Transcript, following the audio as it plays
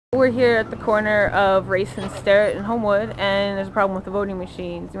We're here at the corner of Race and Sterrett in Homewood, and there's a problem with the voting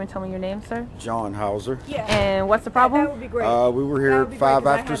machines. You want to tell me your name, sir? John Hauser. Yeah. And what's the problem? That would be great. We were here at 5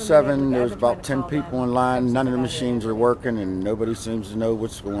 after 7. There was about 10 people in line. None of the machines are working, and nobody seems to know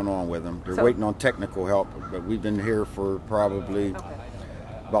what's going on with them. They're waiting on technical help, but we've been here for probably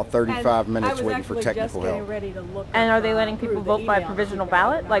about 35 minutes waiting for technical help. And are they letting people vote by provisional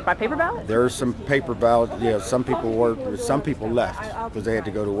ballot, like by paper ballot? There are some paper ballots. Yeah, some people left because they had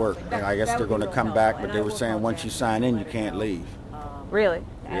to go to work. And I guess they're going to come back, but they were saying once you sign in, you can't leave. Really?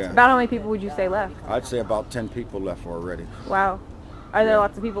 Yeah. About how many people would you say left? I'd say about 10 people left already. Wow. Are there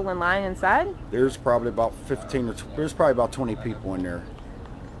lots of people in line inside? There's probably about 15 or there's probably about 20 people in there,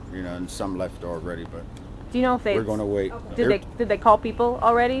 and some left already, but. Do you know if we're going to wait? Did they call people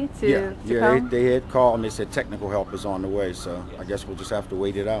already to come? They had called and they said technical help is on the way, so I guess we'll just have to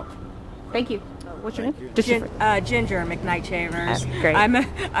wait it out. Thank you. What's your name? Ginger McKnight Shavers. Great. I'm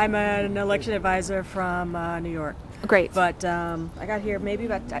an election advisor from New York. Great. But I got here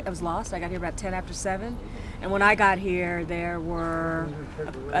I was lost. I got here about 10 after 7. And when I got here, there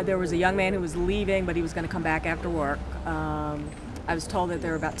was a young man who was leaving, but he was going to come back after work. I was told that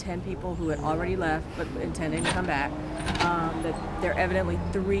there were about 10 people who had already left but intending to come back. That there are evidently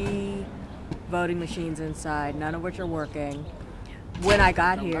 3 voting machines inside, none of which are working. When I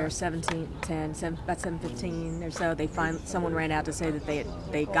got here, about 7:15 or so, someone ran out to say that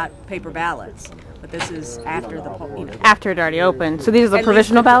they got paper ballots. But this is after the poll. After it already opened. So these are the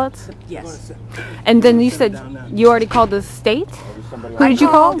provisional ballots? Yes. And then you said you already called the state? Who did you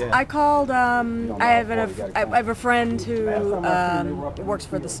call? I called. I have a friend who works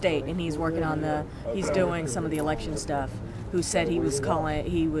for the state, and he's working on he's doing some of the election stuff. Who said he was calling?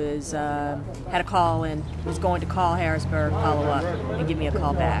 He had a call and was going to call Harrisburg, follow up, and give me a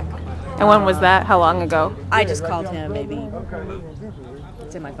call back. And when was that? How long ago? I just called him. Maybe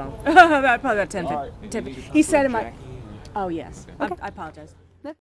it's in my phone. Probably about 10. He said in my. Oh yes. Okay. I apologize.